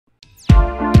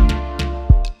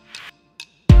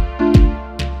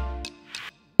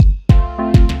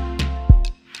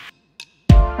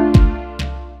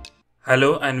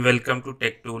Hello and welcome to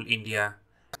Tech Tool India.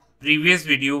 Previous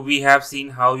video we have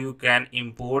seen how you can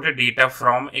import a data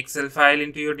from Excel file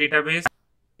into your database.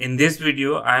 In this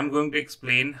video I am going to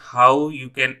explain how you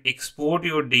can export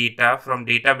your data from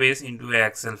database into an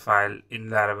Excel file in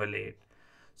Laravel 8.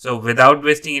 So without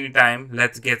wasting any time,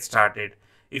 let's get started.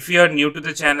 If you are new to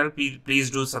the channel,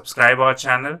 please do subscribe our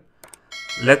channel.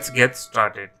 Let's get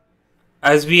started.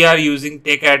 As we are using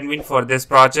TechAdmin for this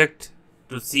project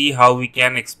to see how we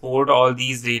can export all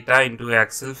these data into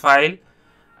Excel file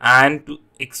and to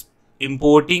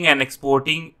importing and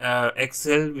exporting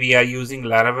Excel, we are using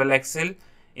Laravel Excel.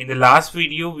 In the last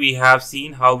video, we have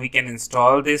seen how we can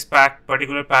install this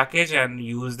particular package and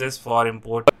use this for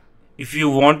import. If you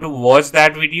want to watch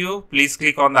that video, please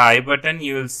click on the I button.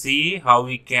 You will see how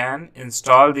we can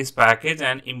install this package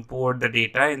and import the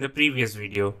data in the previous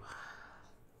video.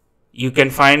 You can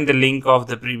find the link of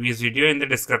the previous video in the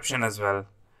description as well.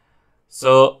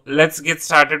 So let's get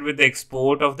started with the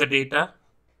export of the data.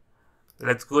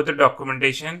 Let's go to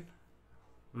documentation.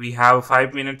 We have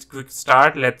 5 minutes quick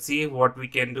start. Let's see what we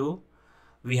can do.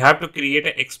 We have to create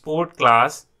an export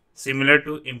class similar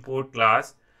to import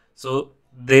class. So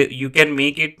you can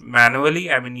make it manually.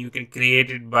 I mean, you can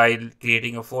create it by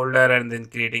creating a folder and then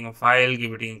creating a file,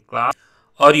 giving it a class,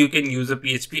 or you can use a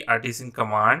PHP artisan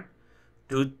command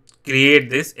to create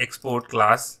this export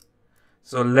class.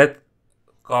 So let's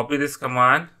copy this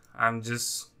command. I'm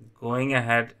just going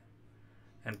ahead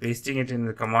and pasting it in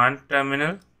the command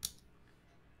terminal.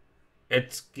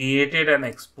 It's created an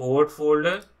export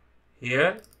folder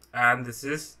here, and this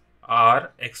is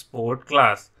our export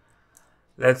class.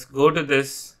 Let's go to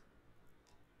this.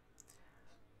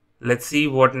 Let's see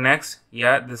what next.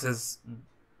 Yeah, this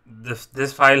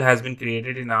file has been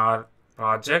created in our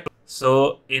project.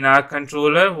 So in our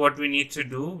controller, what we need to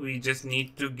do, we just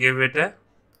need to give it a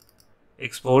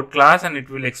export class and it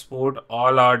will export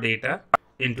all our data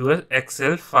into an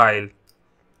Excel file.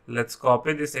 Let's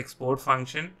copy this export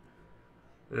function.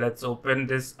 Let's open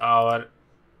this our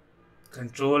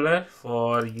controller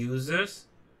for users.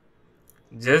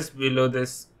 Just below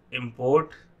this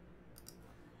import,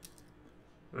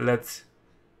 let's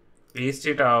paste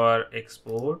it our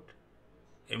export,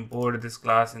 import this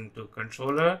class into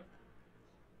controller.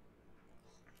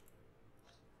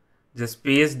 Just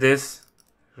paste this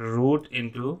root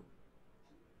into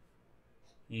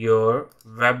your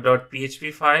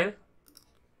web.php file.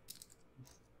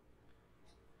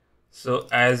 So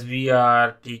as we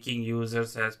are taking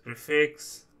users as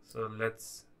prefix, so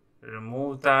let's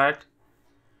remove that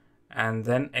and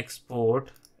then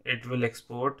export. It will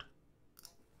export.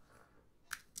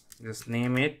 Just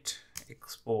name it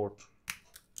export.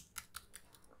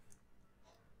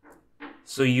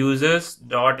 So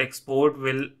users.export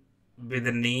will be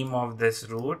the name of this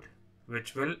root,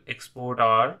 which will export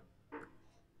our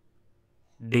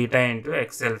data into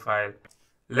Excel file.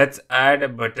 Let's add a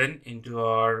button into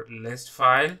our list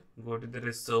file. Go to the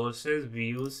resources,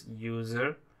 views,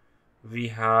 user. We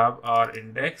have our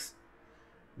index.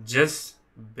 Just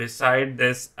beside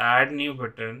this add new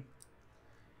button,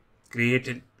 create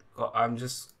it. I'm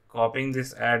just copying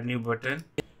this add new button.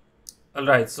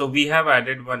 Alright, so we have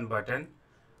added one button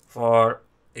for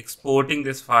exporting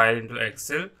this file into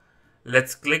Excel.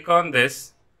 Let's click on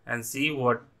this and see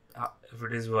if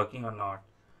it is working or not.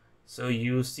 So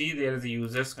you see there is a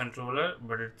users controller,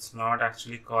 but it's not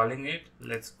actually calling it.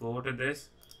 Let's go to this.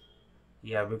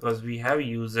 Yeah, because we have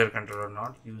user controller,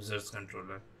 not users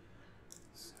controller.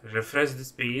 Refresh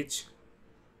this page.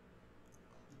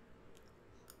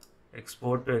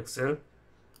 Export to Excel.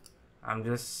 I'm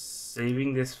just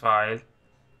saving this file.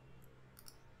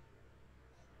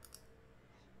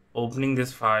 Opening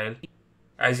this file.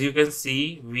 As you can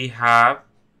see, we have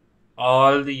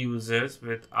all the users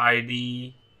with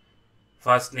ID,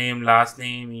 first name, last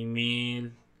name,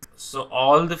 email. So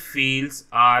all the fields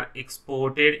are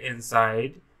exported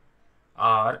inside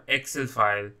our Excel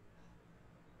file.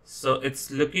 So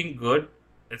it's looking good.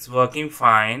 It's working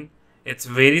fine. It's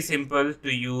very simple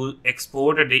to use,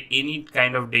 export any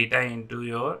kind of data into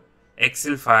your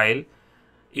Excel file.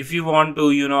 If you want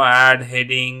to, add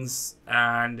headings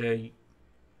and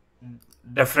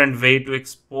different way to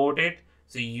export it,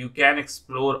 so you can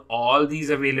explore all these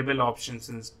available options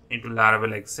into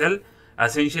Laravel Excel.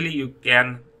 Essentially, you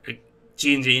can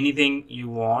change anything you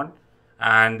want,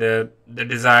 and the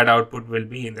desired output will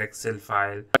be in the Excel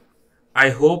file.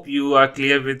 I hope you are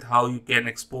clear with how you can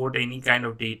export any kind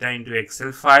of data into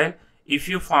Excel file. If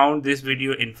you found this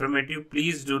video informative,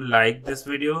 please do like this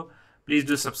video. Please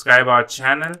do subscribe our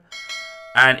channel.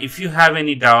 And if you have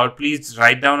any doubt, please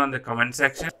write down on the comment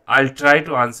section. I'll try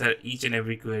to answer each and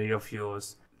every query of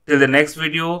yours. Till the next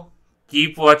video,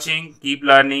 Keep watching, keep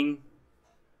learning.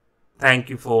 Thank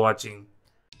you for watching.